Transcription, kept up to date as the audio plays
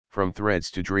From threads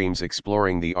to dreams,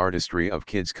 exploring the artistry of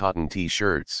kids' cotton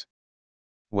t-shirts.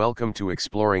 Welcome to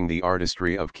Exploring the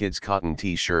Artistry of Kids' Cotton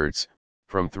T-Shirts,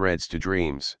 From Threads to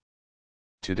Dreams.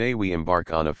 Today we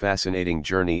embark on a fascinating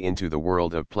journey into the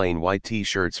world of plain white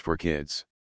t-shirts for kids.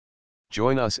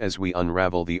 Join us as we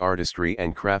unravel the artistry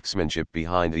and craftsmanship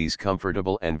behind these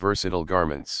comfortable and versatile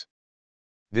garments.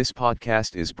 This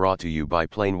podcast is brought to you by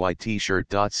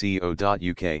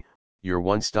plainwhiteT-shirt.co.uk, your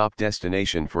one-stop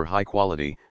destination for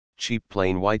high-quality, cheap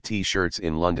plain white t-shirts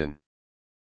in London.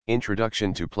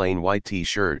 Introduction to plain white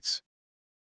t-shirts.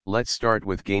 Let's start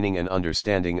with gaining an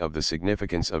understanding of the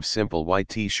significance of simple white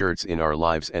t-shirts in our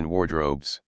lives and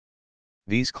wardrobes.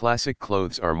 These classic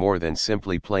clothes are more than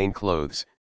simply plain clothes,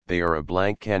 they are a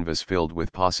blank canvas filled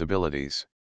with possibilities.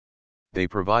 They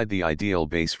provide the ideal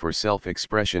base for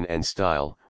self-expression and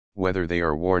style, whether they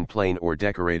are worn plain or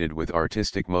decorated with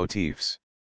artistic motifs.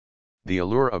 The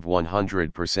allure of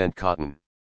 100% cotton.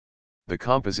 The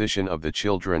composition of the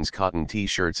children's cotton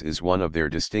t-shirts is one of their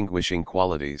distinguishing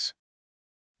qualities.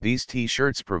 These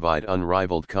t-shirts provide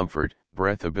unrivaled comfort,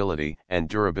 breathability, and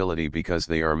durability because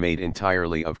they are made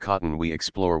entirely of cotton. We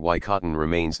explore why cotton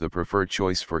remains the preferred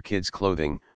choice for kids'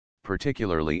 clothing,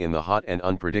 particularly in the hot and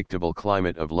unpredictable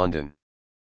climate of London.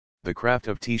 The craft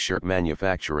of t-shirt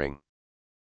manufacturing.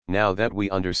 Now that we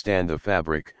understand the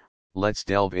fabric, let's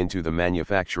delve into the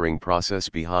manufacturing process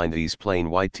behind these plain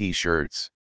white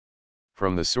t-shirts.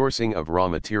 From the sourcing of raw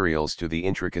materials to the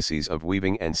intricacies of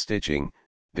weaving and stitching,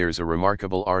 there's a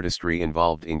remarkable artistry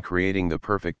involved in creating the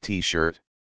perfect t-shirt.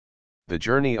 The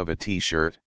journey of a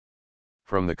t-shirt.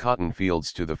 From the cotton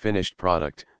fields to the finished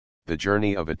product, the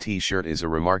journey of a t-shirt is a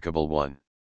remarkable one.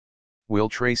 We'll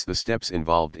trace the steps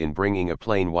involved in bringing a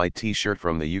plain white t-shirt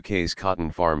from the UK's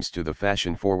cotton farms to the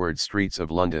fashion-forward streets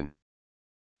of London.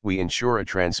 We ensure a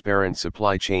transparent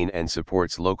supply chain and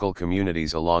supports local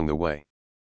communities along the way.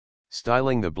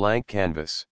 Styling the blank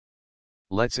canvas.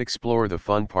 Let's explore the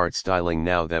fun part, styling.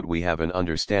 Now that we have an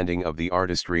understanding of the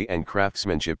artistry and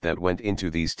craftsmanship that went into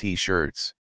these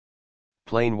t-shirts.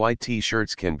 Plain white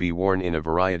t-shirts can be worn in a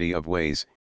variety of ways,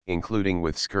 including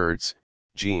with skirts,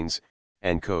 jeans,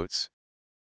 and coats.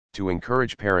 To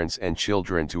encourage parents and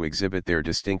children to exhibit their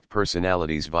distinct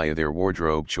personalities via their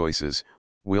wardrobe choices,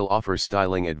 we'll offer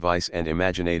styling advice and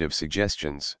imaginative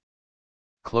suggestions.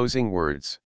 Closing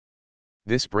words.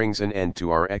 This brings an end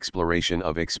to our exploration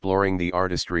of exploring the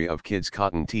artistry of kids'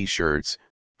 cotton t-shirts,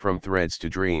 from threads to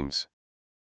dreams.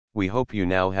 We hope you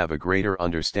now have a greater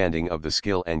understanding of the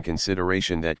skill and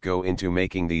consideration that go into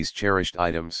making these cherished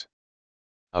items.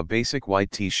 A basic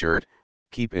white t-shirt,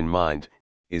 keep in mind,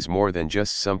 is more than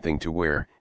just something to wear,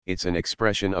 it's an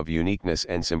expression of uniqueness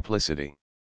and simplicity.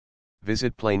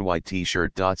 Visit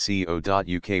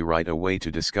plainwhitet-shirt.co.uk right away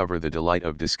to discover the delight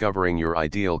of discovering your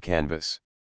ideal canvas.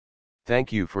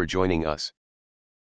 Thank you for joining us.